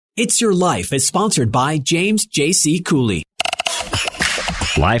It's Your Life is sponsored by James J.C. Cooley.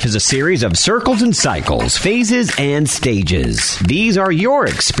 Life is a series of circles and cycles, phases and stages. These are your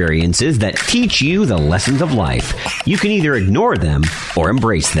experiences that teach you the lessons of life. You can either ignore them or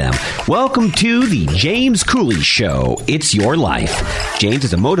embrace them. Welcome to the James Cooley Show. It's Your Life. James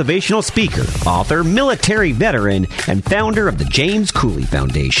is a motivational speaker, author, military veteran, and founder of the James Cooley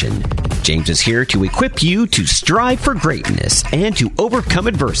Foundation. James is here to equip you to strive for greatness and to overcome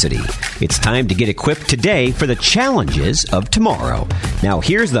adversity. It's time to get equipped today for the challenges of tomorrow. Now,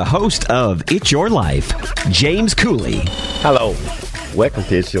 here's the host of It's Your Life, James Cooley. Hello. Welcome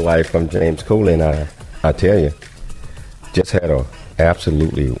to It's Your Life. I'm James Cooley, and I tell you, just had an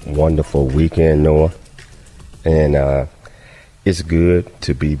absolutely wonderful weekend, Noah. And it's good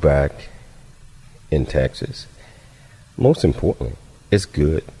to be back in Texas. Most importantly, it's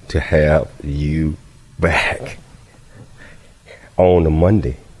good to have you back on a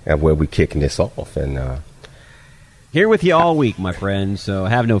Monday where we're kicking this off. And here with you all week, my friend, so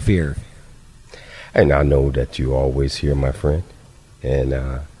have no fear. And I know that you're always here, my friend.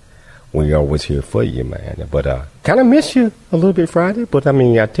 And we're always here for you, man. But kind of miss you a little bit Friday. But, I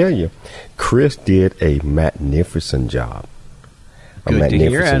mean, I tell you, Chris did a magnificent job. Good to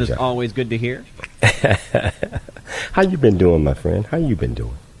hear, and it's always good to hear. How you been doing, my friend? How you been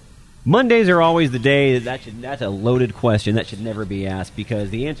doing? Mondays are always the day that's a loaded question that should never be asked, because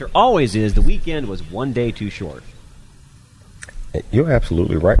the answer always is the weekend was one day too short. You're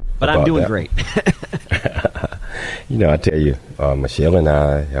absolutely right. But I'm doing great. You know, I tell you, Michelle and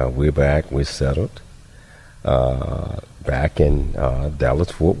I, we're back. We're settled back in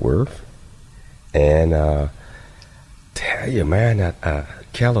Dallas-Fort Worth. And tell you, man,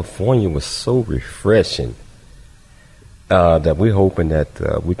 California was so refreshing that we're hoping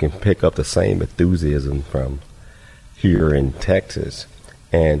that we can pick up the same enthusiasm from here in Texas.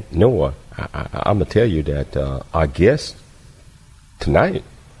 And Noah, I'm going to tell you that our guest tonight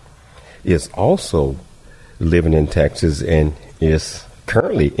is also living in Texas and is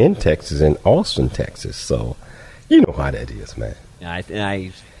currently in Texas, in Austin, Texas. So you know how that is, man.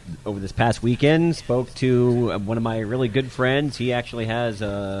 I over this past weekend spoke to one of my really good friends. He actually has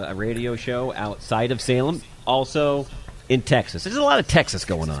a radio show outside of Salem, also in Texas. There's a lot of Texas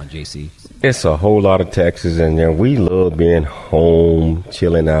going on, JC. It's a whole lot of Texas, and we love being home,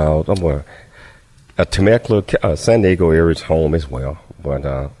 chilling out. Temecula, San Diego area is home as well,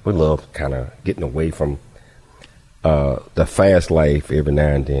 but we love kind of getting away from the fast life every now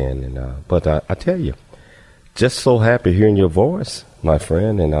and then. And but I tell you, just so happy hearing your voice, my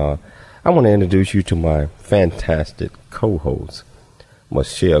friend. And I want to introduce you to my fantastic co-host,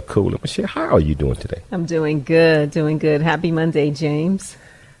 Michelle Cooley. Michelle, how are you doing today? I'm doing good, doing good. Happy Monday, James.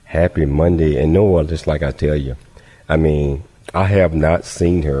 Happy Monday. And Noah, just like I tell you, I mean, I have not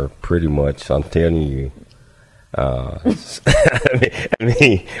seen her pretty much. I'm telling you. I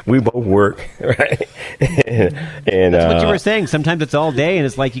mean, we both work, right? and that's what you were saying. Sometimes it's all day, and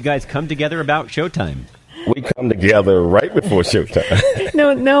it's like you guys come together about showtime. We come together right before showtime.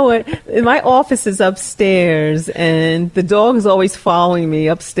 No. My office is upstairs, and the dog is always following me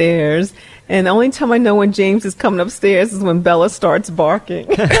upstairs. And the only time I know when James is coming upstairs is when Bella starts barking.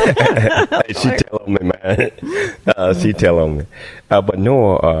 She tell on me, man. She tell on me. But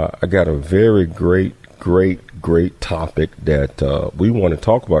Noah, I got a very great topic that we want to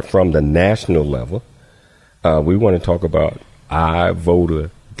talk about from the national level. We want to talk about iVoter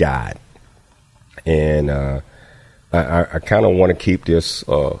Guide. And I kind of want to keep this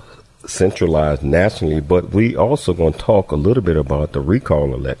centralized nationally, but we also going to talk a little bit about the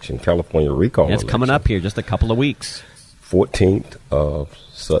recall election, California recall election. It's coming up here just a couple of weeks. 14th of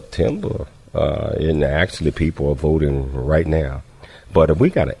September, and actually people are voting right now. But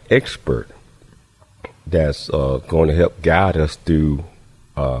we got an expert that's going to help guide us through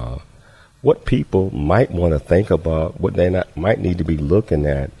what people might want to think about, what they might need to be looking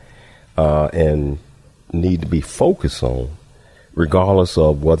at, and need to be focused on, regardless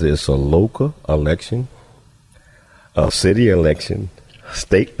of whether it's a local election, a city election,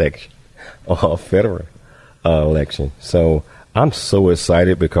 state election, or a federal election. So I'm so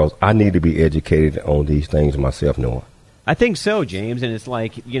excited because I need to be educated on these things myself, Noah. I think so, James. And it's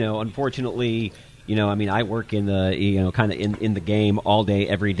like, unfortunately, I mean, I work in the, kind of in the game all day,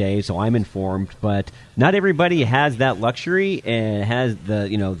 every day, so I'm informed. But not everybody has that luxury and has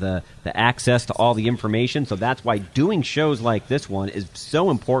the access to all the information. So that's why doing shows like this one is so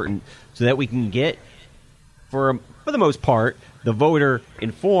important, so that we can get, for the most part, the voter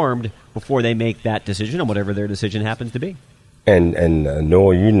informed before they make that decision on whatever their decision happens to be. And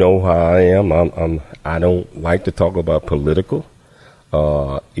Noah, you know how I am. I don't like to talk about political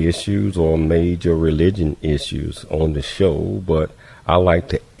issues or major religion issues on the show, but I like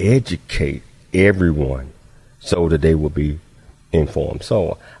to educate everyone so that they will be informed.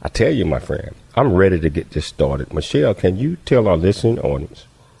 So I tell you, my friend, I'm ready to get this started. Michelle, can you tell our listening audience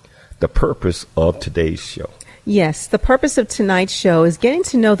the purpose of today's show? Yes, the purpose of tonight's show is getting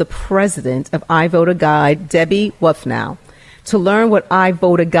to know the president of iVoterGuide, Debbie Wuffnow. To learn what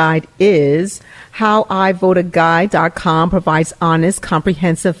iVoterGuide is, how iVoterGuide.com provides honest,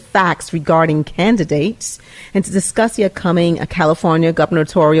 comprehensive facts regarding candidates, and to discuss the upcoming California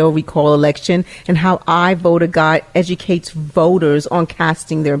gubernatorial recall election and how iVoterGuide educates voters on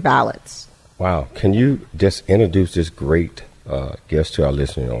casting their ballots. Wow. Can you just introduce this great guest to our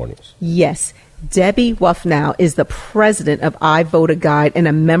listening audience? Yes. Debbie Wuffnow is the president of iVoterGuide and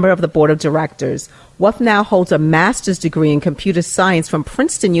a member of the board of directors. Wuffnow holds a master's degree in computer science from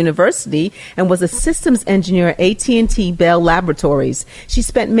Princeton University and was a systems engineer at AT&T Bell Laboratories. She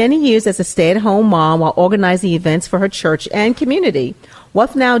spent many years as a stay-at-home mom while organizing events for her church and community.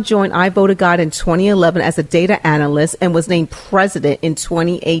 Wuffnow joined iVoterGuide in 2011 as a data analyst and was named president in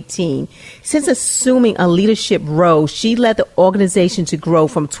 2018. Since assuming a leadership role, she led the organization to grow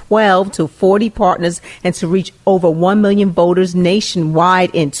from 12 to 40 partners and to reach over 1 million voters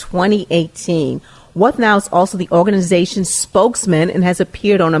nationwide in 2018. Wuffnow is also the organization's spokesman and has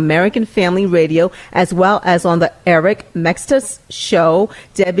appeared on American Family Radio as well as on the Eric Mextas show.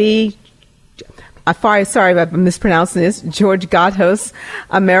 Debbie, sorry if I'm mispronouncing this, George Gatos,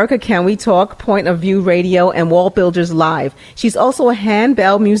 America Can We Talk, Point of View Radio, and Wall Builders Live. She's also a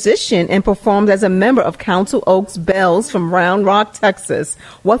handbell musician and performs as a member of Council Oaks Bells from Round Rock, Texas.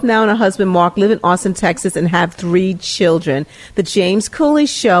 Wuffnow and her husband Mark live in Austin, Texas, and have 3 children. The James Cooley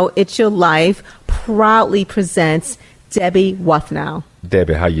Show, It's Your Life, proudly presents Debbie Wuffnow.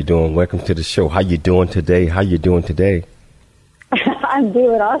 Debbie, how you doing? Welcome to the show. How you doing today? I'm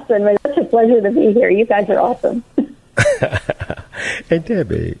doing awesome. It's such a pleasure to be here. You guys are awesome. Hey,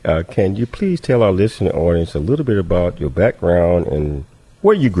 Debbie, can you please tell our listening audience a little bit about your background and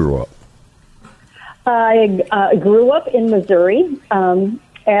where you grew up? I grew up in Missouri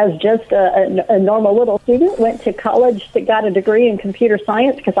as just a normal little student. Went to college, got a degree in computer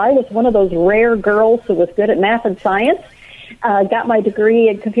science because I was one of those rare girls who was good at math and science. Got my degree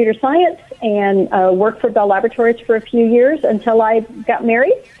in computer science and worked for Bell Laboratories for a few years until I got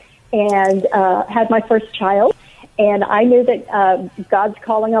married and had my first child. And I knew that God's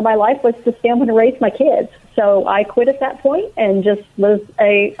calling on my life was to stay home and raise my kids. So I quit at that point and just was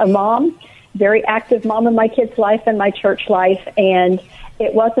a mom, very active mom in my kids' life and my church life. And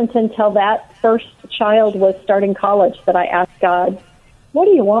it wasn't until that first child was starting college that I asked God, what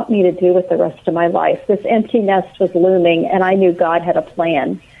do you want me to do with the rest of my life? This empty nest was looming, and I knew God had a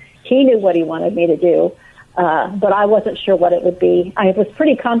plan. He knew what he wanted me to do, but I wasn't sure what it would be. I was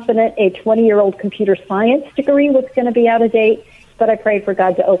pretty confident a 20-year-old computer science degree was going to be out of date, but I prayed for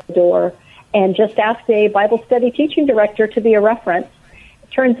God to open the door and just asked a Bible study teaching director to be a reference.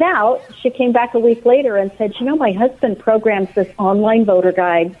 Turns out, she came back a week later and said, my husband programs this online voter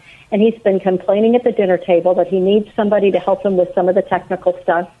guide, and he's been complaining at the dinner table that he needs somebody to help him with some of the technical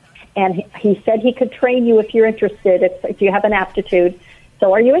stuff. And he said he could train you if you're interested, if you have an aptitude.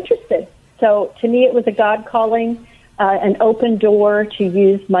 So are you interested? So to me, it was a God calling, an open door to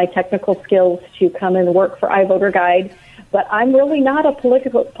use my technical skills to come and work for iVoterGuide. But I'm really not a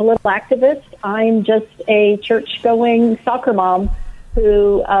political activist. I'm just a church-going soccer mom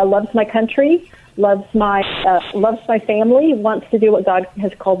who loves my country, loves my family, wants to do what God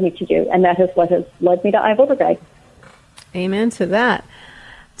has called me to do, and that is what has led me to iVoterGuide. Amen to that.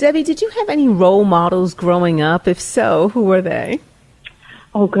 Debbie, did you have any role models growing up? If so, who were they?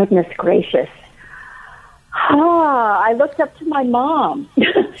 Oh, goodness gracious. I looked up to my mom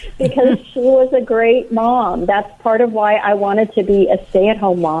because she was a great mom. That's part of why I wanted to be a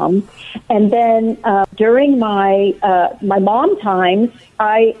stay-at-home mom. And then during my mom times,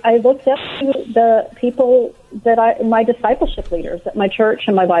 I looked up to the people my discipleship leaders at my church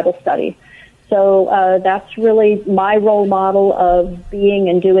and my Bible study. So that's really my role model of being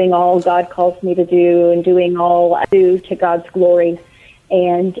and doing all God calls me to do and doing all I do to God's glory.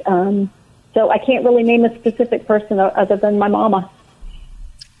 And so I can't really name a specific person other than my mama.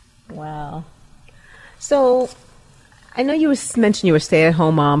 Wow. So I know you mentioned you were a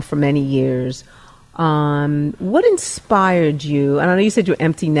stay-at-home mom for many years. What inspired you? And I know you said you're an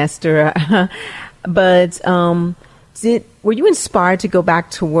empty nester, but were you inspired to go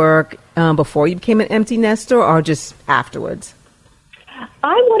back to work before you became an empty nester or just afterwards?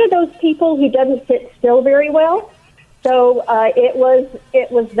 I'm one of those people who doesn't sit still very well. So it was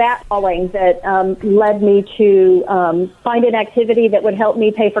that calling that led me to find an activity that would help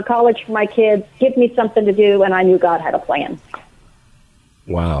me pay for college for my kids, give me something to do, and I knew God had a plan.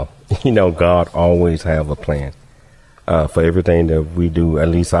 Wow. God always have a plan for everything that we do. At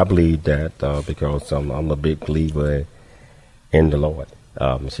least I believe that because I'm a big believer in the Lord,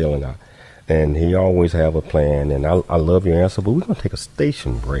 Michelle and I. And he always have a plan, and I love your answer, but we're going to take a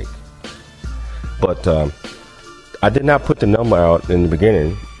station break. But I did not put the number out in the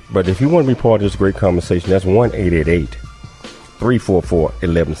beginning, but if you want to be part of this great conversation, that's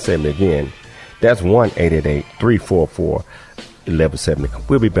 1-888-344-1170. Again, that's 1-888-344-1170.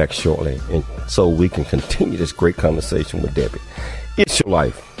 We'll be back shortly, and so we can continue this great conversation with Debbie. It's Your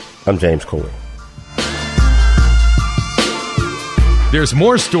Life. I'm James Cooley. There's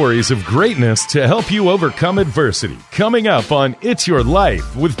more stories of greatness to help you overcome adversity coming up on It's Your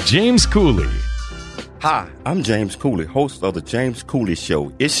Life with James Cooley. Hi, I'm James Cooley, host of the James Cooley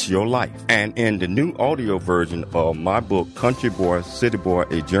Show, It's Your Life. And in the new audio version of my book, Country Boy, City Boy,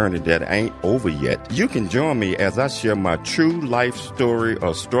 A Journey That Ain't Over Yet, you can join me as I share my true life story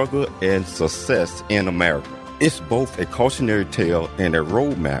of struggle and success in America. It's both a cautionary tale and a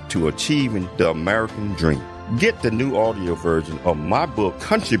roadmap to achieving the American dream. Get the new audio version of my book,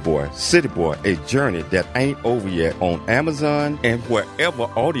 Country Boy, City Boy, A Journey That Ain't Over Yet on Amazon and wherever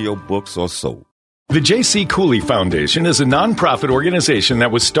audio books are sold. The J.C. Cooley Foundation is a nonprofit organization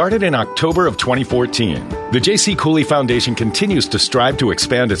that was started in October of 2014. The J.C. Cooley Foundation continues to strive to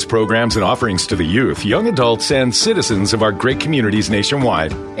expand its programs and offerings to the youth, young adults, and citizens of our great communities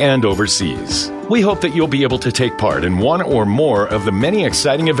nationwide and overseas. We hope that you'll be able to take part in one or more of the many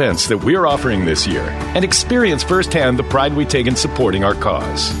exciting events that we're offering this year and experience firsthand the pride we take in supporting our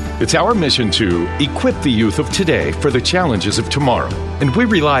cause. It's our mission to equip the youth of today for the challenges of tomorrow, and we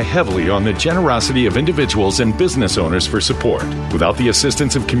rely heavily on the generosity of individuals and business owners for support. Without the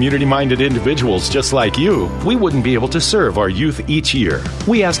assistance of community-minded individuals just like you, we wouldn't be able to serve our youth each year.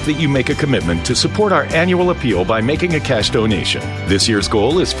 We ask that you make a commitment to support our annual appeal by making a cash donation. This year's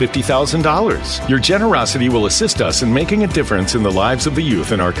goal is $50,000. Your generosity will assist us in making a difference in the lives of the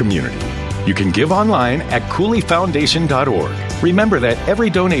youth in our community. You can give online at CooleyFoundation.org. Remember that every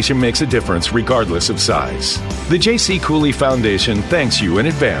donation makes a difference regardless of size. The J.C. Cooley Foundation thanks you in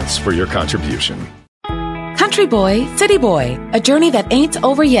advance for your contribution. Country Boy, City Boy, A Journey That Ain't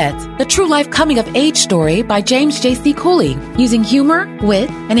Over Yet, the true life coming-of-age story by James J.C. Cooley. Using humor, wit,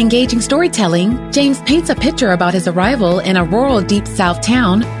 and engaging storytelling, James paints a picture about his arrival in a rural Deep South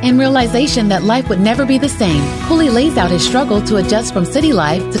town and realization that life would never be the same. Cooley lays out his struggle to adjust from city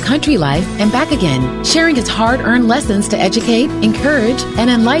life to country life and back again, sharing his hard-earned lessons to educate, encourage, and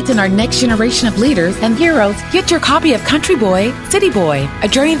enlighten our next generation of leaders and heroes. Get your copy of Country Boy, City Boy, A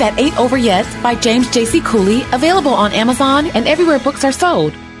Journey That Ain't Over Yet by James J.C. Cooley, available on Amazon and everywhere books are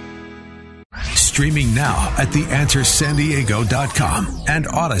sold. Streaming now at theanswersandiego.com and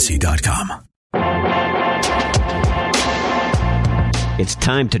Odyssey.com. It's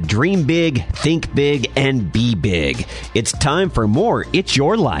time to dream big, think big, and be big. It's time for more It's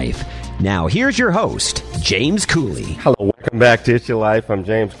Your Life. Now, here's your host, James Cooley. Hello, welcome back to It's Your Life. I'm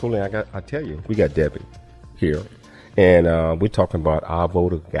James Cooley. I tell you, we got Debbie here, and we're talking about our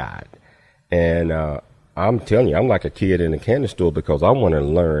voter guide. And I'm telling you, I'm like a kid in a candy store because I want to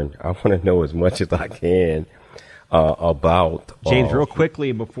learn. I want to know as much as I can about. James, real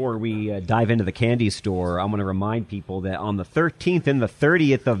quickly before we dive into the candy store, I want to remind people that on the 13th and the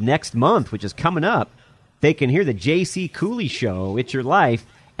 30th of next month, which is coming up, they can hear the J.C. Cooley Show, It's Your Life,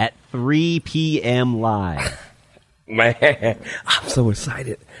 at 3 p.m. live. Man, I'm so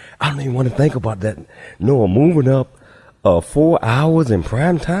excited. I don't even want to think about that. No, moving up 4 hours in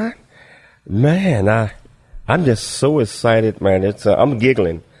prime time. Man, I'm just so excited, man. It's I'm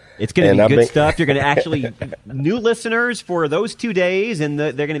giggling. It's going to be good stuff. You're going to actually new listeners for those 2 days, and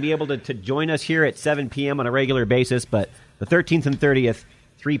they're going to be able to join us here at 7 p.m. on a regular basis. But the 13th and 30th,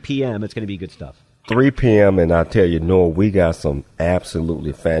 3 p.m., it's going to be good stuff. 3 p.m. and I tell you, Noah, we got some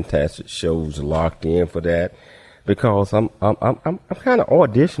absolutely fantastic shows locked in for that because I'm kind of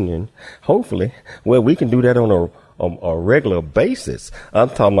auditioning. Hopefully, well, we can do that on a regular basis. I'm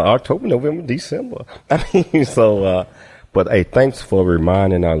talking about October, November, December. I mean, so, but hey, thanks for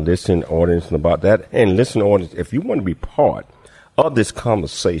reminding our listening audience about that. And listening audience, if you want to be part of this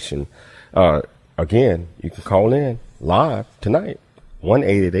conversation, again, you can call in live tonight.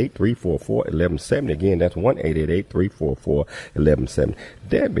 1-888-344-1170. Again, that's 1-888-344-1170.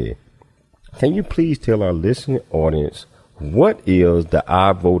 Debbie, can you please tell our listening audience what is the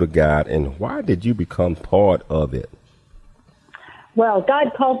I Voter Guide and why did you become part of it? Well,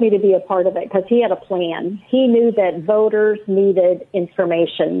 God called me to be a part of it because he had a plan. He knew that voters needed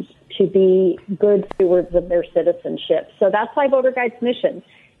information to be good stewards of their citizenship. So that's iVoter Guide's mission,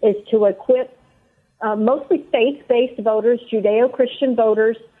 is to equip mostly faith-based voters, Judeo-Christian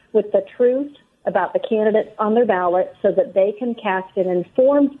voters, with the truth about the candidates on their ballot so that they can cast an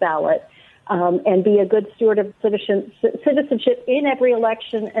informed ballot and be a good steward of citizenship in every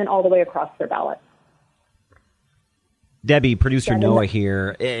election and all the way across their ballot. Debbie, producer Noah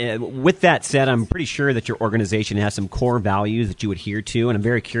here. With that said, I'm pretty sure that your organization has some core values that you adhere to, and I'm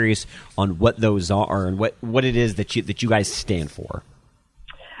very curious on what those are and what it is that you guys stand for.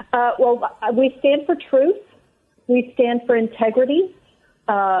 Well, we stand for truth. We stand for integrity,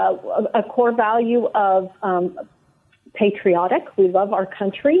 a core value of patriotic. We love our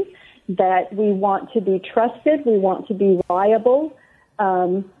country, that we want to be trusted, we want to be reliable,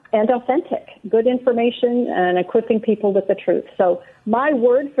 and authentic, good information, and equipping people with the truth. So my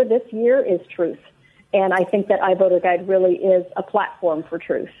word for this year is truth. And I think that iVoter Guide really is a platform for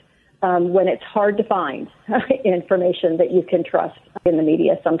truth when it's hard to find information that you can trust in the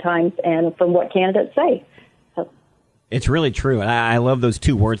media sometimes and from what candidates say. So. It's really true. And I love those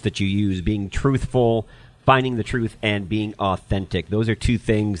two words that you use, being truthful, finding the truth, and being authentic. Those are two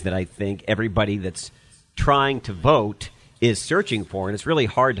things that I think everybody that's trying to vote is searching for, and it's really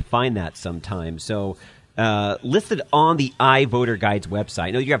hard to find that sometimes. So listed on the iVoter Guide's website,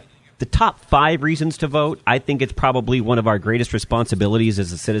 I know you have the top 5 reasons to vote. I think it's probably one of our greatest responsibilities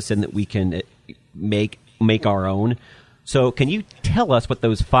as a citizen that we can make our own. So can you tell us what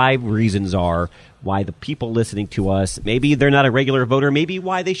those 5 reasons are why the people listening to us, maybe they're not a regular voter, maybe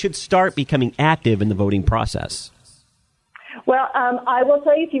why they should start becoming active in the voting process? Well, I will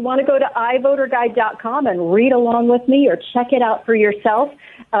tell you, if you want to go to iVoterGuide.com and read along with me or check it out for yourself,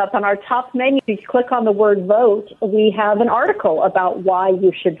 on our top menu, if you click on the word vote, we have an article about why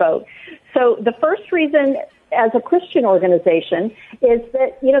you should vote. So the first reason as a Christian organization is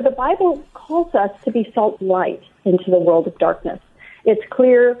that, the Bible calls us to be salt and light into the world of darkness. It's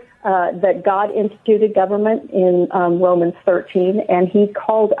clear that God instituted government in Romans 13, and he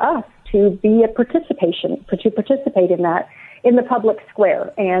called us to participate in that in the public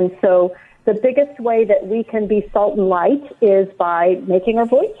square. And so the biggest way that we can be salt and light is by making our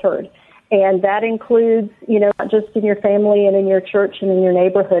voice heard. And that includes, not just in your family and in your church and in your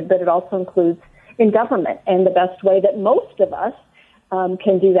neighborhood, but it also includes in government. And the best way that most of us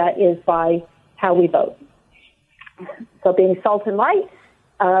can do that is by how we vote. So being salt and light,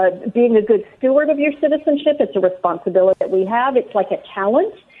 being a good steward of your citizenship, it's a responsibility that we have. It's like a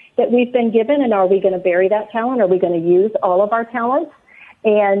talent that we've been given, and are we going to bury that talent? Are we going to use all of our talents?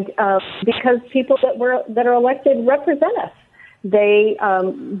 And because people that are elected represent us, they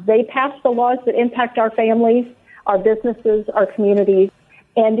pass the laws that impact our families, our businesses, our communities,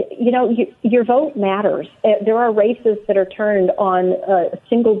 and your vote matters. There are races that are turned on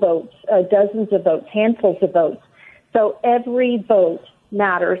single votes, dozens of votes, handfuls of votes. So every vote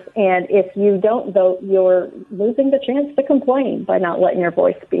matters, and if you don't vote, you're losing the chance to complain by not letting your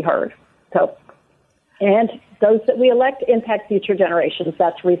voice be heard. So, and those that we elect impact future generations.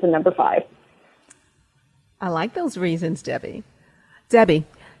 That's reason number 5. I like those reasons, Debbie. Debbie,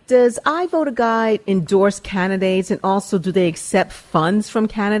 does iVoter Guide endorse candidates, and also do they accept funds from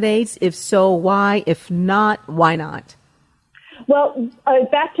candidates? If so, why? If not, why not? Well,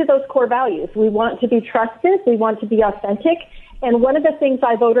 back to those core values. We want to be trusted. We want to be authentic. And one of the things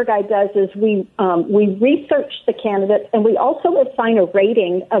iVoter Guide does is we research the candidates, and we also assign a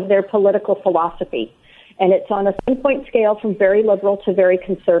rating of their political philosophy. And it's on a 10-point scale from very liberal to very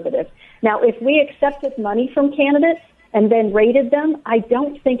conservative. Now, if we accepted money from candidates and then rated them, I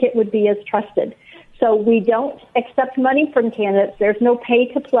don't think it would be as trusted. So we don't accept money from candidates. There's no pay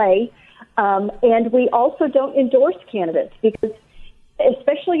to play. And we also don't endorse candidates because,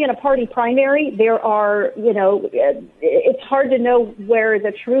 especially in a party primary, there are, it's hard to know where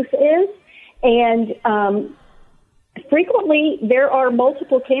the truth is. And frequently there are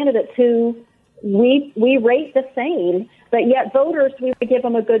multiple candidates who we rate the same, but yet voters, we would give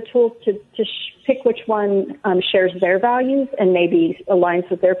them a good tool to pick which one shares their values and maybe aligns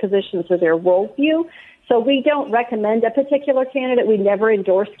with their positions or their worldview. So we don't recommend a particular candidate. We never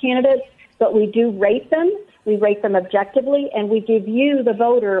endorse candidates, but we do rate them. We rate them objectively, and we give you, the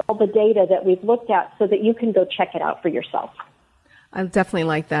voter, all the data that we've looked at so that you can go check it out for yourself. I definitely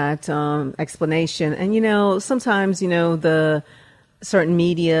like that explanation. And, sometimes, the certain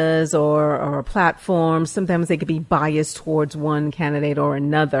medias or platforms, sometimes they could be biased towards one candidate or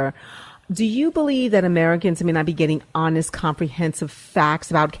another. Do you believe that Americans may not be getting honest, comprehensive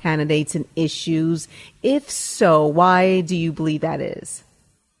facts about candidates and issues? If so, why do you believe that is?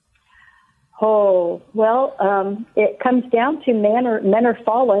 Oh, well, it comes down to men are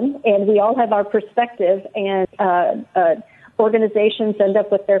fallen, and we all have our perspective, and organizations end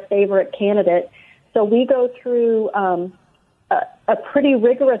up with their favorite candidate. So we go through a pretty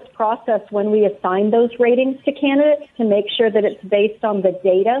rigorous process when we assign those ratings to candidates to make sure that it's based on the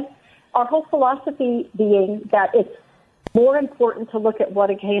data. Our whole philosophy being that it's more important to look at what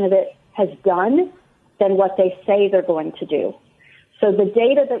a candidate has done than what they say they're going to do. So the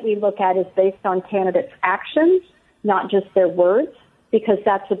data that we look at is based on candidates' actions, not just their words, because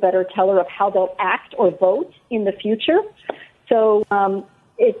that's a better teller of how they'll act or vote in the future. So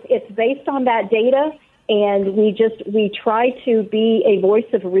it's based on that data, and we try to be a voice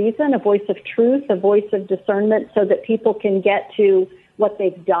of reason, a voice of truth, a voice of discernment, so that people can get to what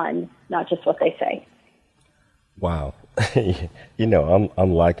they've done, not just what they say. Wow.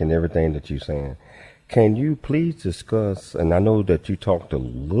 I'm liking everything that you're saying. Can you please discuss, and I know that you talked a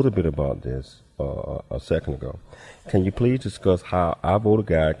little bit about this a second ago, can you please discuss how our voter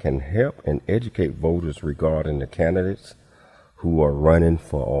guide can help and educate voters regarding the candidates who are running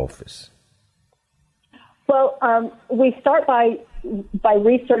for office? Well, we start by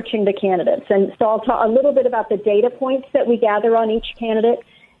researching the candidates. And so I'll talk a little bit about the data points that we gather on each candidate.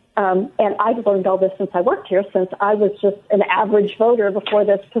 And I've learned all this since I worked here, since I was just an average voter before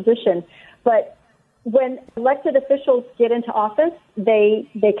this position. But when elected officials get into office, they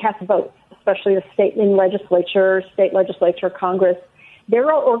cast votes, especially the state legislature, Congress. There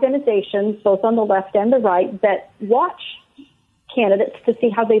are organizations, both on the left and the right, that watch candidates to see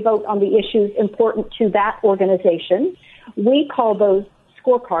how they vote on the issues important to that organization. We call those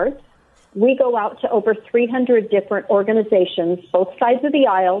scorecards. We go out to over 300 different organizations, both sides of the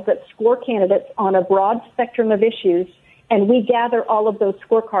aisle, that score candidates on a broad spectrum of issues, and we gather all of those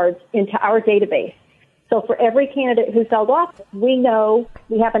scorecards into our database. So for every candidate who's held office, we know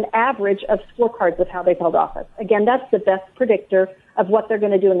we have an average of scorecards of how they've held office. Again, that's the best predictor of what they're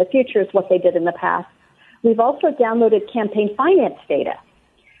going to do in the future is what they did in the past. We've also downloaded campaign finance data,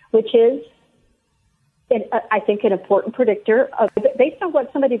 which is, I think, an important predictor based on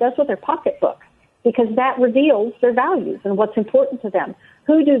what somebody does with their pocketbook, because that reveals their values and what's important to them.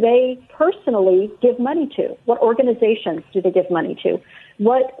 Who do they personally give money to? What organizations do they give money to?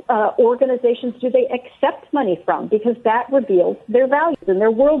 What organizations do they accept money from? Because that reveals their values and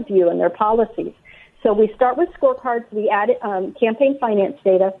their worldview and their policies. So we start with scorecards. We add campaign finance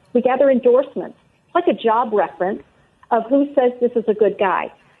data. We gather endorsements. It's like a job reference of who says this is a good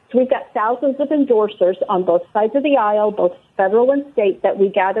guy. So we've got thousands of endorsers on both sides of the aisle, both federal and state, that we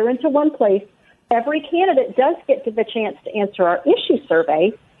gather into one place. Every candidate does get the chance to answer our issue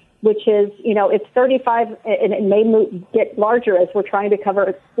survey, which is, it's 35, and it may get larger as we're trying to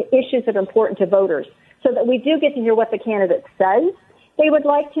cover issues that are important to voters, so that we do get to hear what the candidate says they would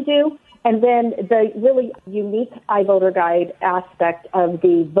like to do. And then the really unique iVoter Guide aspect of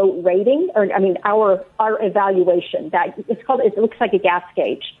the vote rating, our evaluation, it looks like a gas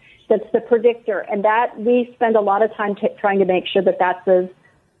gauge. That's the predictor. And that we spend a lot of time trying to make sure that that's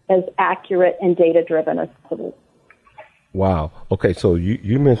as accurate and data-driven as possible. Wow. Okay, so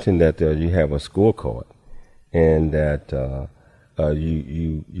you mentioned that you have a scorecard, and that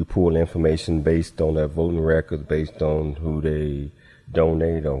you pull information based on their voting records, based on who they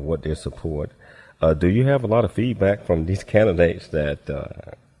donate or what they support. Do you have a lot of feedback from these candidates that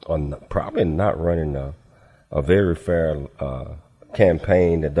are probably not running a very fair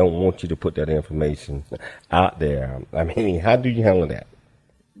campaign, that don't want you to put that information out there? I mean, how do you handle that?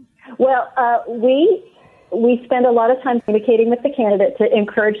 Well, we spend a lot of time communicating with the candidate to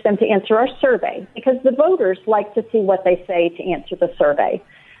encourage them to answer our survey, because the voters like to see what they say to answer the survey.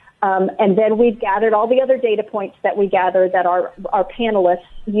 And then we've gathered all the other data points that we gather that our panelists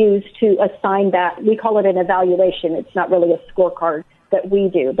use to assign that. We call it an evaluation. It's not really a scorecard that we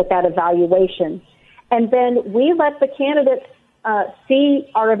do, but that evaluation. And then we let the candidates see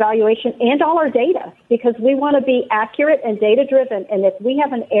our evaluation and all our data, because we want to be accurate and data-driven. And if we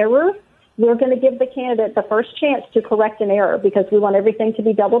have an error, we're going to give the candidate the first chance to correct an error, because we want everything to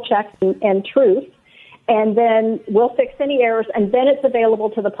be double-checked and truth. And then we'll fix any errors, and then it's available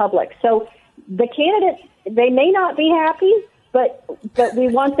to the public. So the candidates, they may not be happy, but we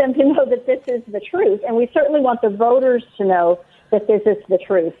want them to know that this is the truth. And we certainly want the voters to know that this is the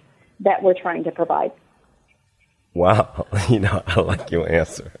truth that we're trying to provide. Wow. I like your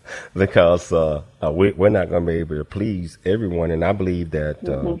answer, because we're not going to be able to please everyone. And I believe that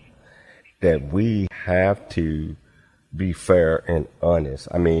that we have to be fair and honest.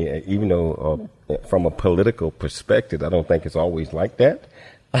 I mean, even though from a political perspective, I don't think it's always like that.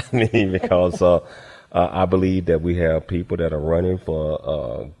 I mean, because I believe that we have people that are running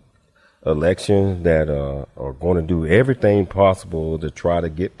for elections that are going to do everything possible to try to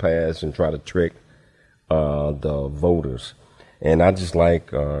get past and try to trick the voters. And I just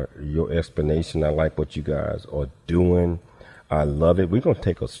like your explanation. I like what you guys are doing. I love it. We're going to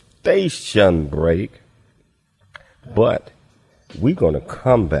take a station break, but we're going to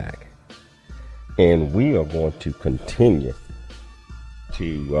come back and we are going to continue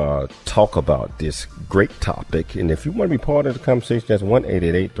to talk about this great topic. And if you want to be part of the conversation, that's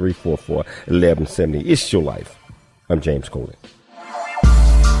 1-888-344-1170. It's Your Life. I'm James Cooley.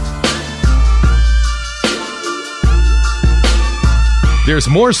 There's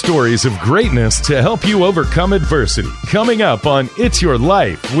more stories of greatness to help you overcome adversity. Coming up on It's Your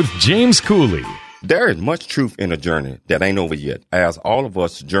Life with James Cooley. There is much truth in a journey that ain't over yet, as all of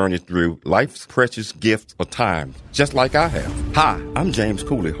us journey through life's precious gifts of time, just like I have. Hi, I'm James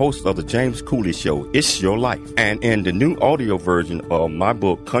Cooley, host of The James Cooley Show, It's Your Life. And in the new audio version of my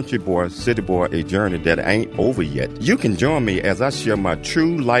book, Country Boy, City Boy, A Journey That Ain't Over Yet, you can join me as I share my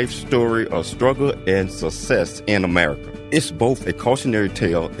true life story of struggle and success in America. It's both a cautionary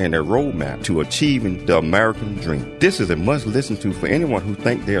tale and a roadmap to achieving the American dream. This is a must listen to for anyone who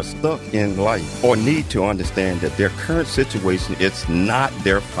think they're stuck in life or need to understand that their current situation is not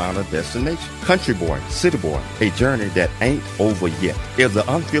their final destination. Country Boy, City Boy, A Journey That Ain't Over Yet is the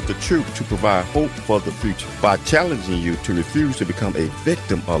unfiltered truth to provide hope for the future by challenging you to refuse to become a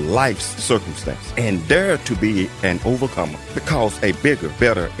victim of life's circumstance and dare to be an overcomer, because a bigger,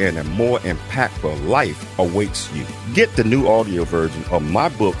 better, and a more impactful life awaits you. Get the new audio version of my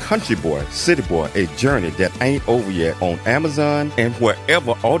book, Country Boy, City Boy, A Journey That Ain't Over Yet on Amazon and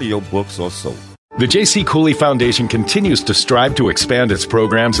wherever audiobooks are sold. The J.C. Cooley Foundation continues to strive to expand its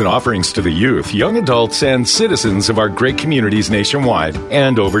programs and offerings to the youth, young adults, and citizens of our great communities nationwide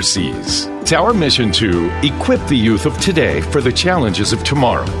and overseas. It's our mission to equip the youth of today for the challenges of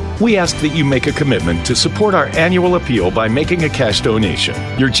tomorrow. We ask that you make a commitment to support our annual appeal by making a cash donation.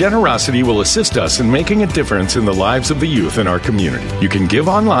 Your generosity will assist us in making a difference in the lives of the youth in our community. You can give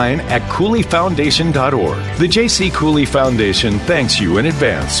online at CooleyFoundation.org. The J.C. Cooley Foundation thanks you in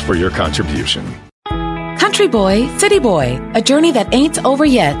advance for your contribution. Country Boy, City Boy, A Journey That Ain't Over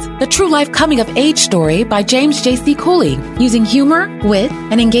Yet, the true life coming of age story by James J.C. Cooley. Using humor, wit,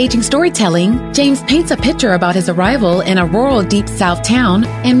 and engaging storytelling, James paints a picture about his arrival in a rural Deep South town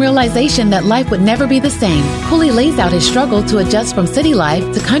and realization that life would never be the same. Cooley lays out his struggle to adjust from city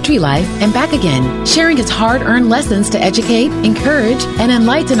life to country life and back again, sharing his hard-earned lessons to educate, encourage, and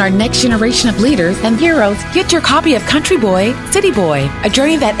enlighten our next generation of leaders and heroes. Get your copy of Country Boy, City Boy, A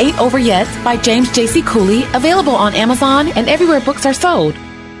Journey That Ain't Over Yet by James J.C. Cooley, available on Amazon and everywhere books are sold.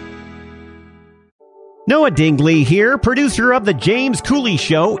 Noah Dingley here, producer of The James Cooley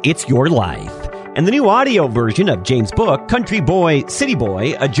Show, It's Your Life. And the new audio version of James' book, Country Boy, City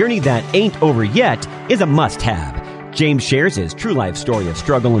Boy, A Journey That Ain't Over Yet, is a must-have. James shares his true life story of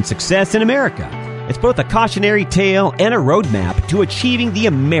struggle and success in America. It's both a cautionary tale and a roadmap to achieving the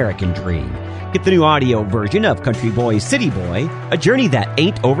American dream. Get the new audio version of Country Boy, City Boy, A Journey That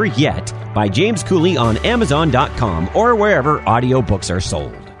Ain't Over Yet by James Cooley on Amazon.com or wherever audiobooks are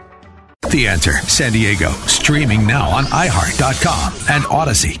sold. The Answer San Diego, streaming now on iHeart.com and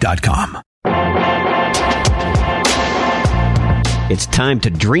Odyssey.com. It's time to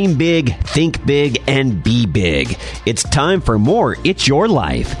dream big, think big, and be big. It's time for more It's Your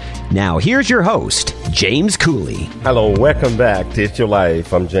Life. Now, here's your host, James Cooley. Hello, welcome back to It's Your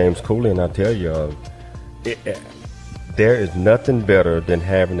Life. I'm James Cooley, and I tell you, there is nothing better than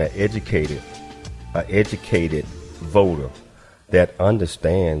having an educated voter that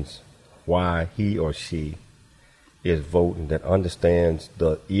understands why he or she is voting, that understands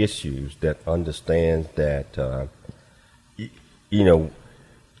the issues, that understands that,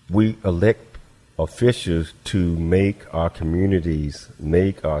 we elect officials to make our communities,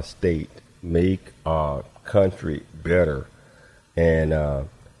 make our state, make our country better, and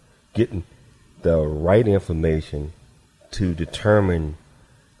getting the right information to determine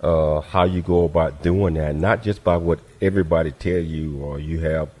how you go about doing that, not just by what everybody tell you, or you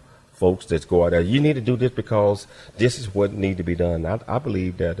have folks that go out there, you need to do this because this is what need to be done. I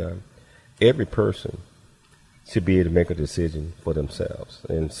believe that every person should be able to make a decision for themselves.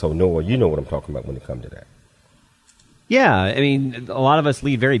 And so, Noah, you know what I'm talking about when it comes to that. Yeah, I mean, a lot of us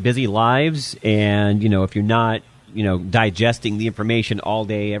lead very busy lives, and, if you're not, digesting the information all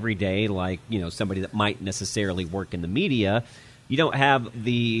day, every day, like, somebody that might necessarily work in the media, you don't have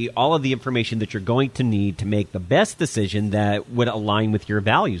all of the information that you're going to need to make the best decision that would align with your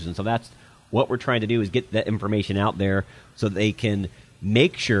values. And so that's what we're trying to do, is get that information out there so that they can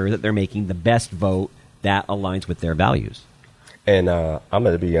make sure that they're making the best vote that aligns with their values. And I'm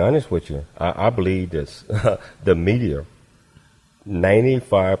going to be honest with you. I believe this. The media,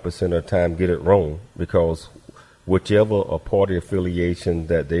 95% of the time, get it wrong, because whichever a party affiliation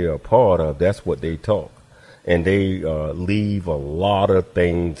that they are part of, that's what they talk. And they leave a lot of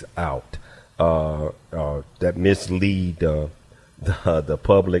things out that mislead the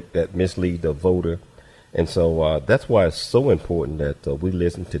public, that mislead the voter. And so that's why it's so important that we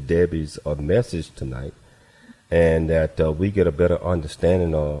listen to Debbie's message tonight, and that we get a better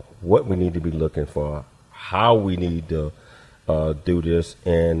understanding of what we need to be looking for, how we need to do this,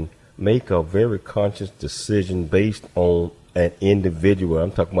 and make a very conscious decision based on an individual.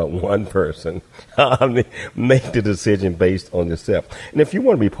 I'm talking about one person. Make the decision based on yourself. And if you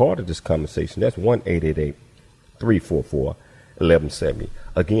want to be part of this conversation, that's 1-888-344-1170.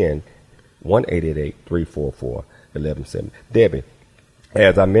 Again, 1-888-344-1170. Debbie,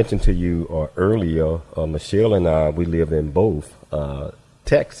 as I mentioned to you earlier, Michelle and I, we live in both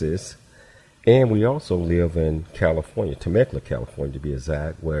Texas, and we also live in California, Temecula, California, to be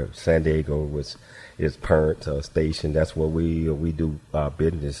exact, where San Diego is parent station. That's where we do our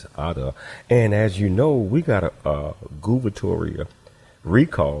business out of. And as you know, we got a gubernatorial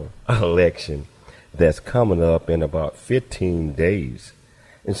recall election that's coming up in about 15 days.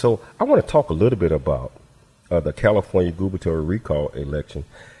 And so I want to talk a little bit about the California gubernatorial recall election.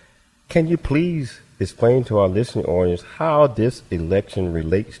 Can you please explain to our listening audience how this election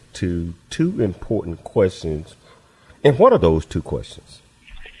relates to two important questions? And what are those two questions?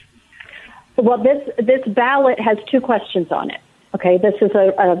 Well, this ballot has two questions on it. Okay, this is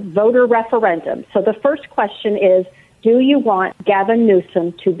a voter referendum. So the first question is, do you want Gavin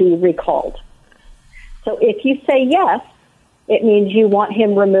Newsom to be recalled? So if you say yes, it means you want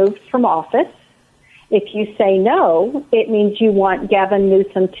him removed from office. If you say no, it means you want Gavin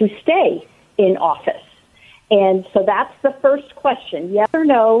Newsom to stay in office. And so that's the first question. Yes or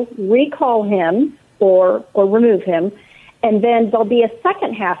no, recall him or remove him. And then there'll be a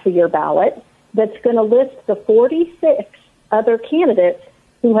second half of your ballot that's going to list the 46 other candidates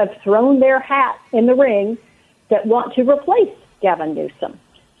who have thrown their hat in the ring that want to replace Gavin Newsom.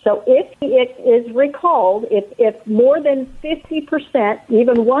 So if it is recalled, if more than 50%,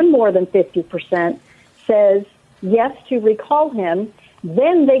 even one more than 50%, says yes to recall him,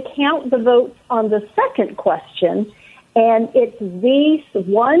 then they count the votes on the second question, and it's the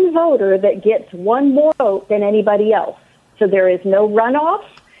one voter that gets one more vote than anybody else. So there is no runoff,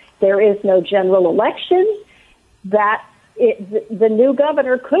 there is no general election. The new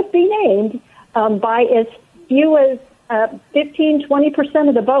governor could be named by as few as 15, 20%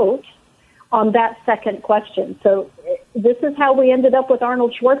 of the vote on that second question. So this is how we ended up with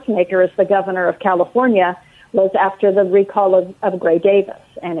Arnold Schwarzenegger as the governor of California, was after the recall of Gray Davis,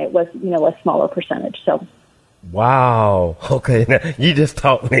 and it was, a smaller percentage. So, wow. Okay, now you just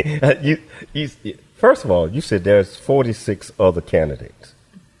taught me. You first of all, you said there's 46 other candidates.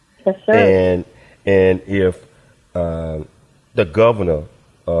 Yes, sir. And if the governor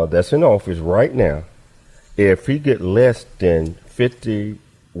that's in office right now, if he get less than 51%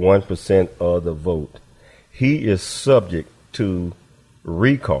 of the vote, he is subject to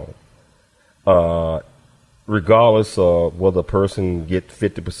recall, regardless of whether a person get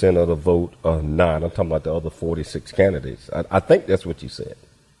 50% of the vote or not. I'm talking about the other 46 candidates. I think that's what you said.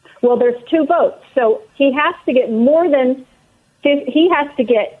 Well, there's two votes, so he has to get more than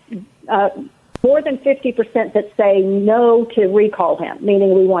 50% that say no to recall him,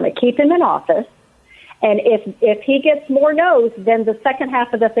 meaning we want to keep him in office. And if he gets more no's, then the second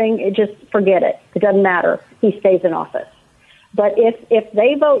half of the thing, just forget it. It doesn't matter. He stays in office. But if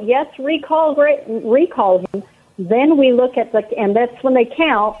they vote yes, recall him, then we look at and that's when they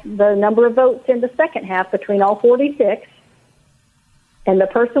count the number of votes in the second half between all 46, and the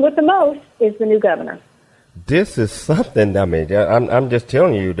person with the most is the new governor. This is something, I'm just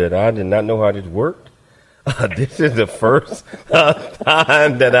telling you that I did not know how this worked. This is the first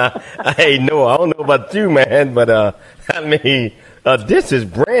time that I know. I don't know about you, man, but this is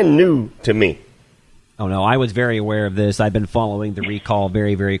brand new to me. Oh, no, I was very aware of this. I've been following the recall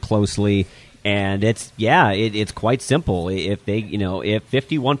very, very closely, and it's quite simple. If if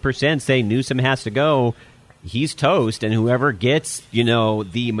 51% say Newsom has to go, he's toast, and whoever gets,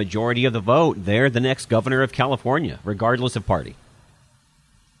 the majority of the vote, they're the next governor of California, regardless of party.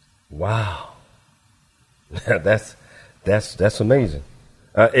 Wow. That's amazing.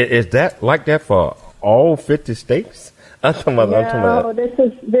 Is that like that for all 50 states? I'm talking about.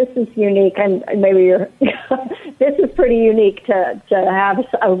 This is unique, and maybe this is pretty unique to have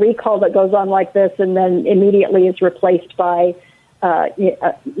a recall that goes on like this, and then immediately is replaced by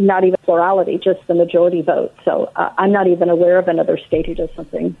not even plurality, just the majority vote. So I'm not even aware of another state who does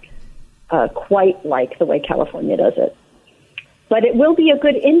something quite like the way California does it. But it will be a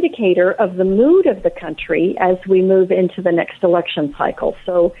good indicator of the mood of the country as we move into the next election cycle.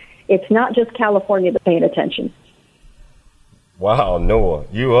 So it's not just California that's paying attention. Wow, Noah,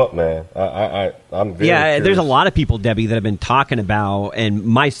 you up, man. I'm very curious. There's a lot of people, Debbie, that have been talking about, and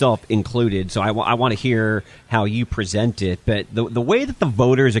myself included, so I want to hear how you present it. But the way that the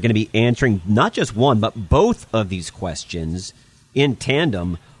voters are going to be answering not just one, but both of these questions in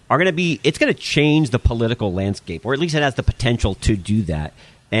tandem it's going to change the political landscape, or at least it has the potential to do that.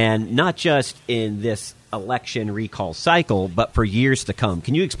 And not just in this election recall cycle, but for years to come.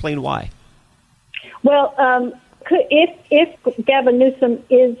 Can you explain why? Well, if Gavin Newsom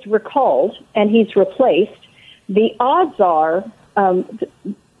is recalled and he's replaced, the odds are of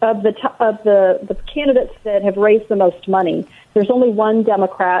the candidates that have raised the most money, there's only one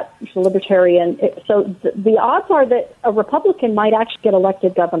Democrat, a Libertarian. So the odds are that a Republican might actually get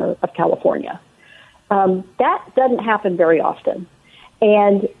elected governor of California. That doesn't happen very often.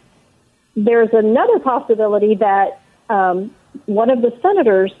 And there's another possibility that one of the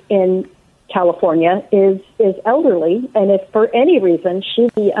senators in California is elderly, and if for any reason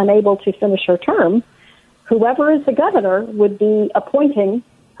she'd be unable to finish her term, whoever is the governor would be appointing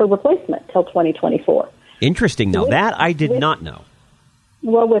her replacement till 2024. Interesting. Now, that I did not know.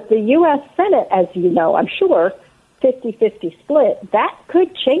 Well, with the U.S. Senate, as you know, I'm sure, 50-50 split, that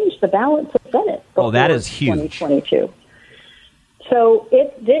could change the balance of the Senate. Oh, that is huge. 2022. So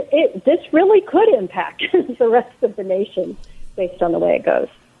this really could impact the rest of the nation based on the way it goes.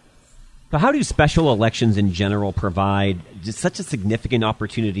 But how do special elections in general provide just such a significant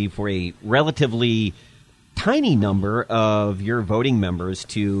opportunity for a relatively tiny number of your voting members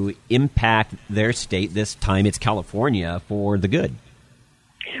to impact their state, this time it's California, for the good?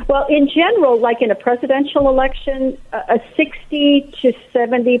 Well, in general, like in a presidential election, 60 to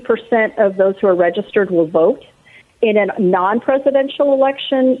 70% of those who are registered will vote. In a non-presidential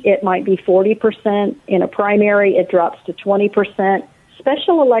election, it might be 40%. In a primary, it drops to 20%.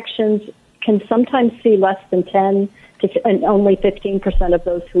 Special elections can sometimes see less than 10 and only 15% of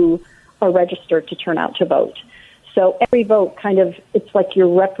those who are registered to turn out to vote. So every vote it's like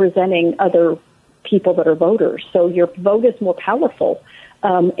you're representing other people that are voters. So your vote is more powerful.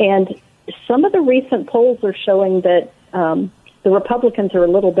 And some of the recent polls are showing that the Republicans are a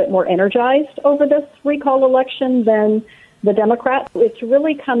little bit more energized over this recall election than the Democrats. It's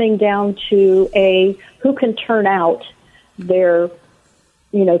really coming down to who can turn out their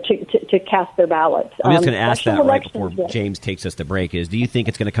to cast their ballots. I'm just going to ask that right before James takes us to break do you think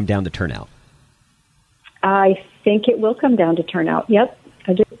it's going to come down to turnout? I think it will come down to turnout. Yep,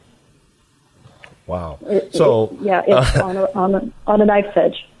 I do. Wow. It's on a knife's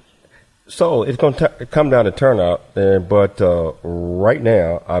edge. So it's going to come down to turnout, but right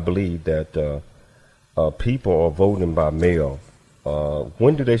now I believe that people are voting by mail.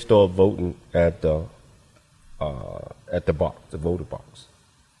 When do they start voting at the box, the voter box?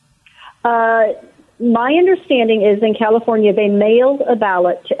 My understanding is in California they mailed a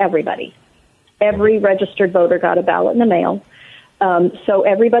ballot to everybody. Every registered voter got a ballot in the mail. So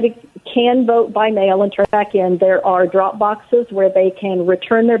everybody can vote by mail and turn back in. There are drop boxes where they can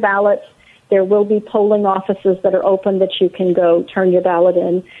return their ballots. There will be polling offices that are open that you can go turn your ballot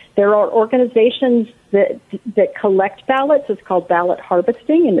in. There are organizations that collect ballots. It's called ballot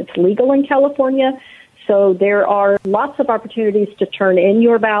harvesting, and it's legal in California. So there are lots of opportunities to turn in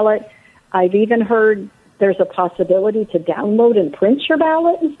your ballot. I've even heard there's a possibility to download and print your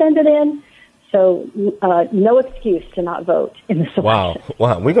ballot and send it in. So no excuse to not vote in this election.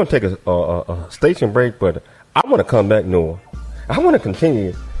 Wow. We're going to take a station break, but I want to come back, Noah. I want to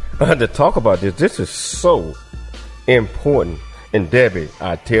continue to talk about this. This is so important. And Debbie,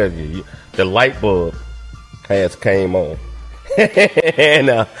 I tell you, the light bulb has came on.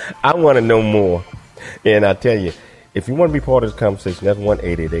 And I want to know more. And I tell you, if you want to be part of this conversation, that's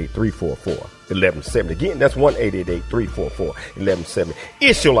 1-888-344-1170. Again, that's 1-888-344-1170.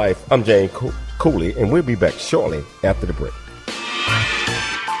 It's Your Life. I'm James Cooley, and we'll be back shortly after the break.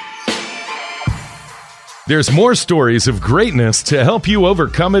 There's more stories of greatness to help you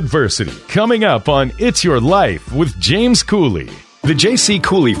overcome adversity coming up on It's Your Life with James Cooley. The J.C.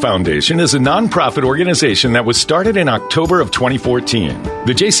 Cooley Foundation is a nonprofit organization that was started in October of 2014.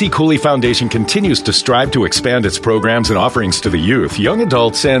 The J.C. Cooley Foundation continues to strive to expand its programs and offerings to the youth, young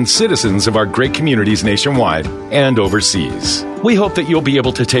adults, and citizens of our great communities nationwide and overseas. We hope that you'll be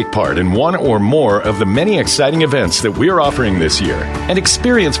able to take part in one or more of the many exciting events that we're offering this year and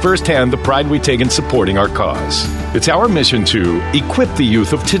experience firsthand the pride we take in supporting our cause. It's our mission to equip the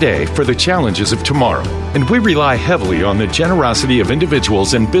youth of today for the challenges of tomorrow, and we rely heavily on the generosity of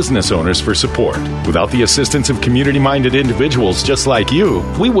individuals and business owners for support. Without the assistance of community-minded individuals just like you,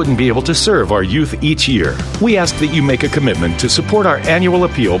 we wouldn't be able to serve our youth each year. We ask that you make a commitment to support our annual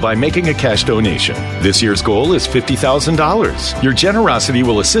appeal by making a cash donation. This year's goal is $50,000. Your generosity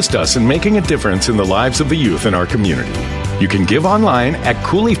will assist us in making a difference in the lives of the youth in our community. You can give online at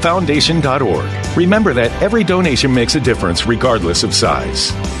CooleyFoundation.org. Remember that every donation makes a difference regardless of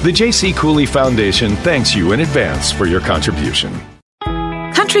size. The J.C. Cooley Foundation thanks you in advance for your contribution.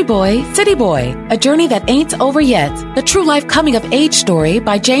 Country Boy, City Boy, A Journey That Ain't Over Yet, the true life coming of age story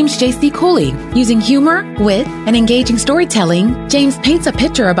by James J.C. Cooley. Using humor, wit, and engaging storytelling, James paints a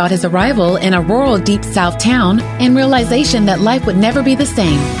picture about his arrival in a rural Deep South town and realization that life would never be the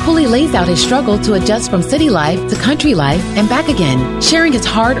same. Cooley lays out his struggle to adjust from city life to country life and back again, sharing his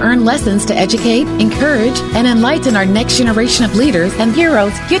hard-earned lessons to educate, encourage, and enlighten our next generation of leaders and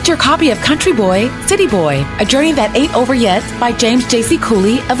heroes. Get your copy of Country Boy, City Boy, A Journey That Ain't Over Yet by James J.C.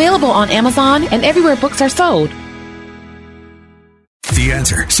 Cooley, available on Amazon and everywhere books are sold. The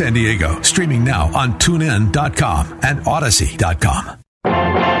Answer San Diego, streaming now on TuneIn.com and Odyssey.com.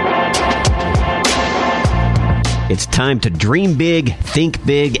 It's time to dream big, think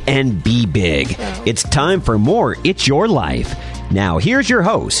big, and be big. It's time for more It's Your Life. Now, here's your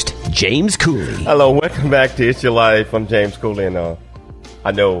host, James Cooley. Hello, welcome back to It's Your Life. I'm James Cooley, and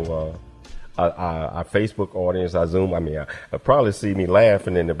I know our Facebook audience, our Zoom, I probably see me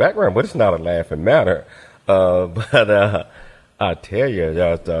laughing in the background, but it's not a laughing matter. But I tell you,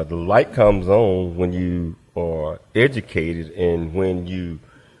 the light comes on when you are educated, and when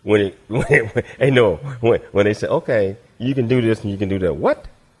they say, okay, you can do this and you can do that. What?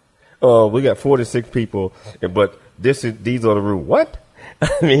 We got 46 people, but these are the rules. What? I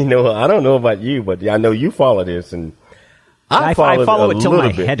don't know about you, but I know you follow this, and I follow it till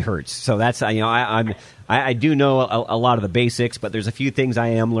my head hurts. So that's, I do know a lot of the basics, but there's a few things I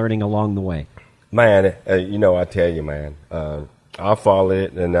am learning along the way. Man, I tell you, man, I follow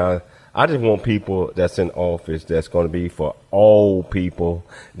it, and I just want people that's in office that's going to be for all people,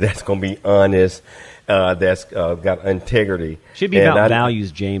 that's going to be honest, that's got integrity. Should be about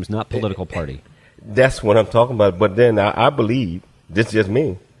values, James, not political party. That's what I'm talking about. But then I believe, this is just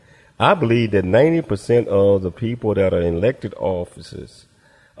me, I believe that 90% of the people that are in elected offices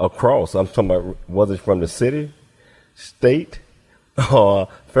across, I'm talking about whether it's from the city, state, or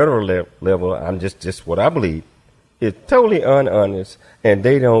federal level, I'm just what I believe, is totally honest, and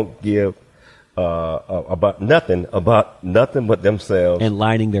they don't give about nothing but themselves. And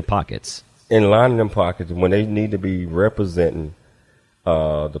lining their pockets. And lining them pockets when they need to be representing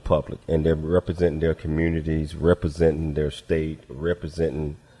the public, and they're representing their communities, representing their state,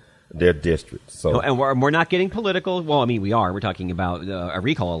 representing their district. So, and we're not getting political. Well, we are. We're talking about a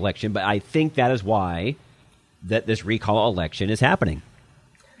recall election, but I think that is why that this recall election is happening.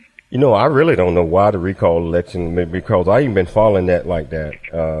 I really don't know why the recall election, because I even been following that like that.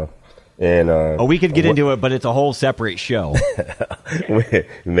 We could get into it, but it's a whole separate show.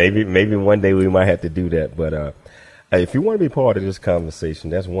 maybe one day we might have to do that. But if you want to be part of this conversation,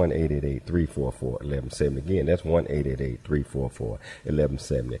 that's 1-888-344-1170. Again, that's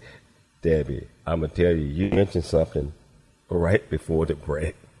 1-888-344-1170. Debbie, I'm going to tell you, you mentioned something right before the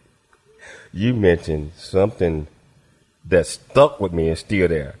break. You mentioned something that stuck with me and still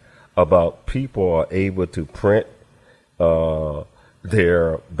there, about people are able to print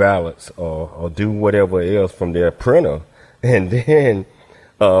their ballots or do whatever else from their printer and then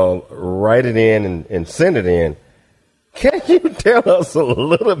write it in and send it in. Can you tell us a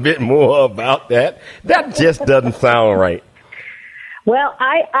little bit more about that? That just doesn't sound right. Well,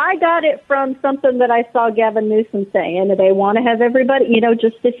 I got it from something that I saw Gavin Newsom saying, and they want to have everybody,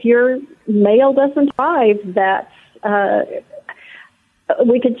 just if your mail doesn't arrive, that's,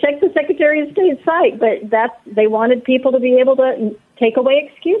 we could check the Secretary of State's site, but they wanted people to be able to take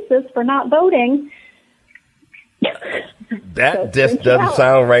away excuses for not voting. That just doesn't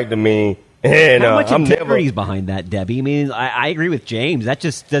sound right to me. And how much integrity is behind that, Debbie? I agree with James. That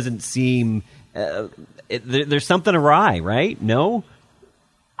just doesn't seem. There's something awry, right? No.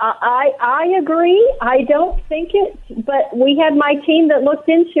 I agree. I don't think it, but we had my team that looked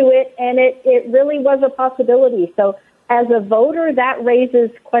into it, and it really was a possibility. So as a voter, that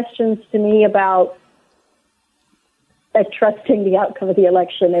raises questions to me about trusting the outcome of the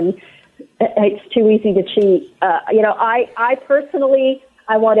election, and it's too easy to cheat. I personally,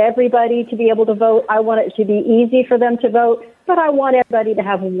 I want everybody to be able to vote. I want it to be easy for them to vote, but I want everybody to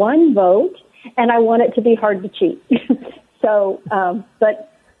have one vote, and I want it to be hard to cheat. So,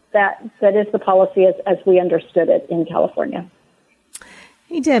 but that is the policy as we understood it in California.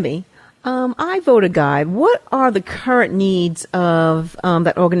 Hey, Debbie, iVoter Guide, what are the current needs of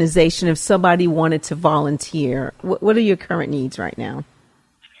that organization if somebody wanted to volunteer? What are your current needs right now?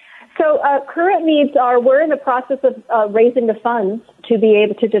 So current needs are, we're in the process of raising the funds to be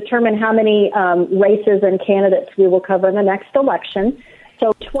able to determine how many races and candidates we will cover in the next election.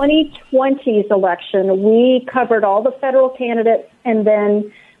 So 2020's election, we covered all the federal candidates, and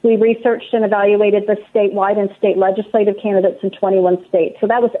then we researched and evaluated the statewide and state legislative candidates in 21 states. So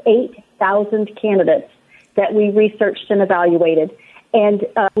that was 8,000 candidates that we researched and evaluated. And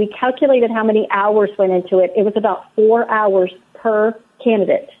we calculated how many hours went into it. It was about 4 hours per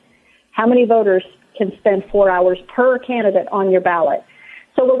candidate. How many voters can spend 4 hours per candidate on your ballot?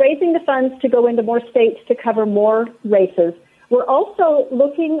 So we're raising the funds to go into more states to cover more races. We're also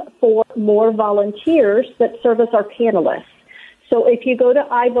looking for more volunteers that serve as our panelists. So if you go to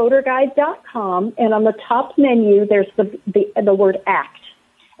iVoterGuide.com, and on the top menu, there's the word ACT.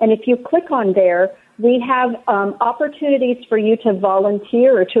 And if you click on there, we have opportunities for you to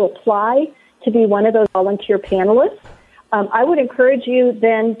volunteer or to apply to be one of those volunteer panelists. I would encourage you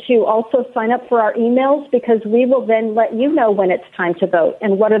then to also sign up for our emails, because we will then let you know when it's time to vote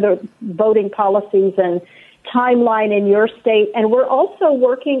and what are the voting policies and timeline in your state. And we're also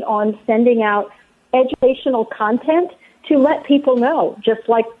working on sending out educational content to let people know, just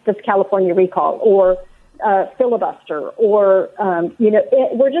like this California recall or filibuster, or,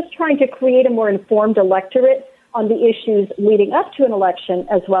 we're just trying to create a more informed electorate on the issues leading up to an election,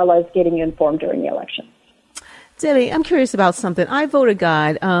 as well as getting you informed during the election. Debbie, I'm curious about something. iVoter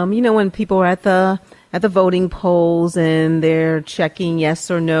Guide, when people are at the voting polls and they're checking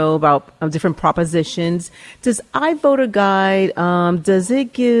yes or no about different propositions, does iVoter Guide, does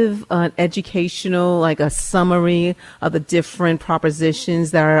it give an educational, like a summary of the different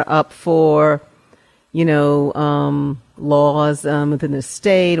propositions that are up for, laws within the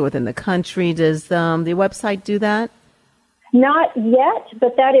state or within the country? Does the website do that? Not yet,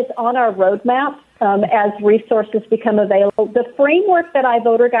 but that is on our roadmap as resources become available. The framework that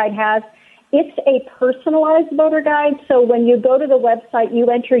iVoter Guide has, it's a personalized voter guide. So when you go to the website, you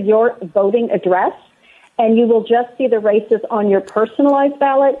enter your voting address, and you will just see the races on your personalized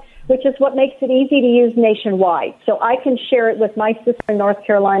ballot, which is what makes it easy to use nationwide. So I can share it with my sister in North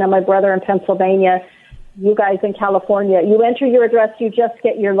Carolina, my brother in Pennsylvania, you guys in California. You enter your address, you just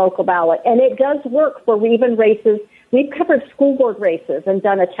get your local ballot. And it does work for even races. We've covered school board races and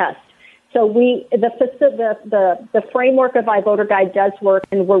done a test. So the framework of iVoter Guide does work,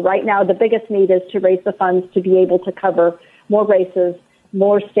 and we're right now, the biggest need is to raise the funds to be able to cover more races,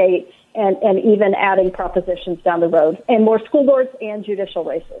 more states, and even adding propositions down the road, and more school boards and judicial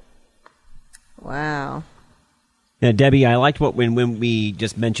races. Wow. Now, Debbie, I liked when we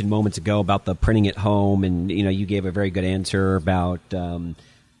just mentioned moments ago about the printing at home, and you gave a very good answer about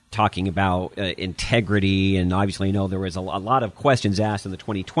talking about integrity, and obviously there was a lot of questions asked in the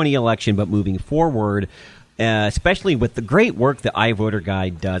 2020 election, but moving forward, especially with the great work that iVoter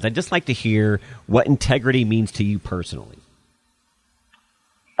Guide does, I'd just like to hear what integrity means to you personally.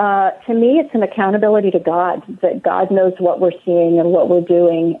 To me, it's an accountability to God, that God knows what we're seeing and what we're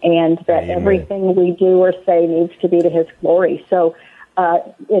doing, and that Amen. Everything we do or say needs to be to His glory. So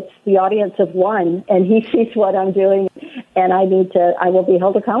it's the audience of one, and He sees what I'm doing, and I will be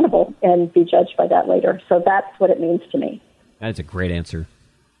held accountable and be judged by that later. So that's what it means to me. That's a great answer.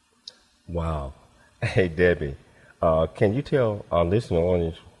 Wow. Hey, Debbie, can you tell our listener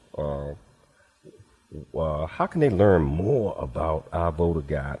audience how can they learn more about iVoter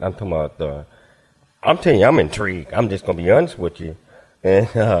Guide? I'm talking about, I'm telling you, I'm intrigued. I'm just going to be honest with you. And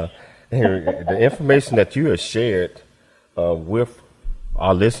the information that you have shared with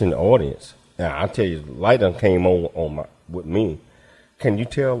our listening audience, now, I tell you, light done came on with me. Can you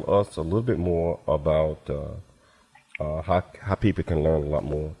tell us a little bit more about how people can learn a lot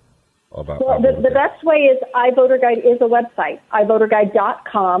more about? Well, the best way is iVoter Guide is a website,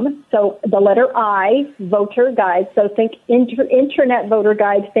 iVoterGuide.com. So the letter I, Voter Guide. So think Internet Voter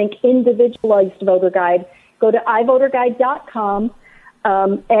Guide, think individualized voter guide. Go to iVoterGuide.com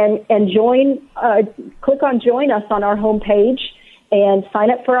and join. Click on Join Us on our homepage and sign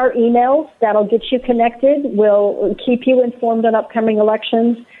up for our emails. That'll get you connected. We'll keep you informed on upcoming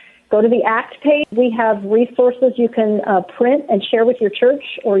elections. Go to the ACT page. We have resources you can print and share with your church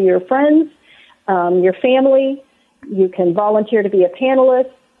or your friends, your family. You can volunteer to be a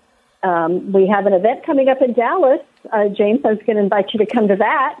panelist. We have an event coming up in Dallas. James, I was going to invite you to come to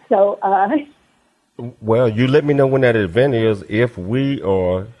that. So, well, you let me know when that event is. If we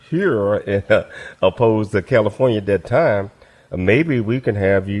are here opposed to California at that time, maybe we can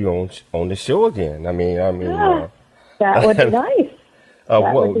have you on the show again. I mean, that would be nice.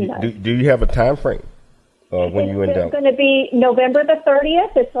 Well, do you have a time frame when you in Dallas? It's going to be November the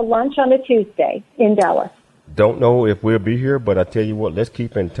 30th. It's a lunch on a Tuesday in Dallas. Don't know if we'll be here, but I tell you what, let's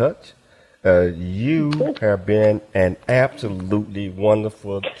keep in touch. You have been an absolutely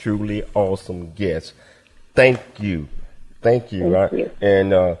wonderful, truly awesome guest. Thank you. Thank you.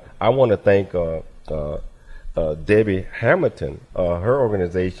 And I want to thank Debbie Hamilton, her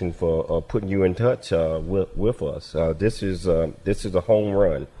organization, for putting you in touch with us. This is a home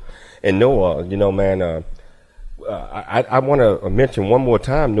run. And Noah, man, I want to mention one more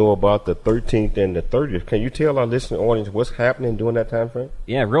time, Noah, about the 13th and the 30th. Can you tell our listening audience what's happening during that time frame?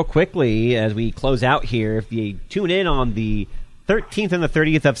 Yeah, real quickly, as we close out here, if you tune in on the 13th and the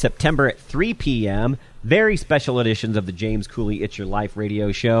 30th of September at 3 p.m., very special editions of the James Cooley It's Your Life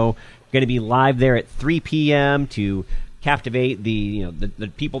radio show. Going to be live there at 3 p.m. to captivate the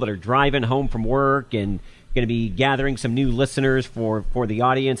people that are driving home from work, and going to be gathering some new listeners for the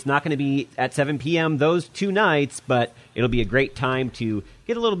audience. Not going to be at 7 p.m. those 2 nights, but it'll be a great time to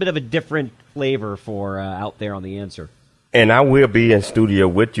get a little bit of a different flavor for out there on The Answer. And I will be in studio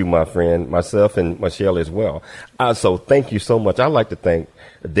with you, my friend, myself and Michelle as well. So thank you so much. I'd like to thank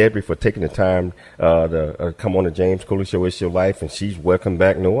Debbie for taking the time to come on the James Cooley Show, It's Your Life, and she's welcome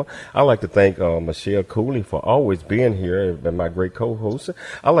back, Noah. I'd like to thank Michelle Cooley for always being here and my great co-host.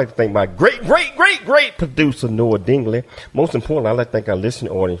 I'd like to thank my great producer, Noah Dingley. Most importantly, I'd like to thank our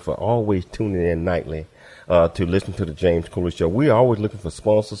listening audience for always tuning in nightly to listen to the James Cooley Show. We're always looking for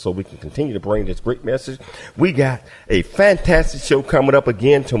sponsors so we can continue to bring this great message. We got a fantastic show coming up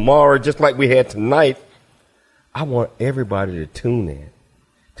again tomorrow, just like we had tonight. I want everybody to tune in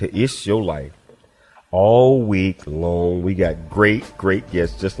to It's Your Life all week long. We got great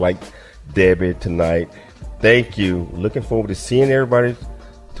guests just like Debbie tonight. Thank you. Looking forward to seeing everybody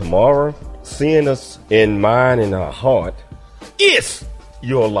tomorrow, seeing us in mind and our heart. It's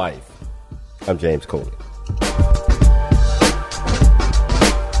Your Life. I'm James Cooley.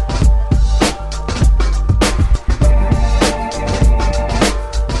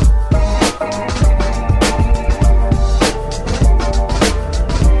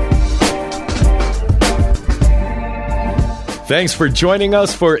 Thanks for joining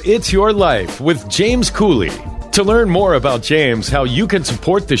us for It's Your Life with James Cooley. To learn more about James, how you can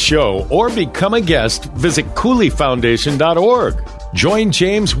support the show, or become a guest, visit CooleyFoundation.org. Join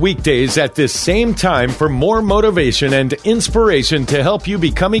James weekdays at this same time for more motivation and inspiration to help you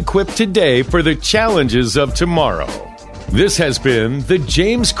become equipped today for the challenges of tomorrow. This has been The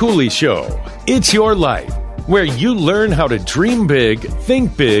James Cooley Show. It's Your Life, where you learn how to dream big,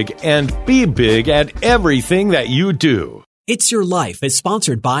 think big, and be big at everything that you do. It's Your Life is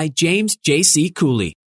sponsored by James J.C. Cooley.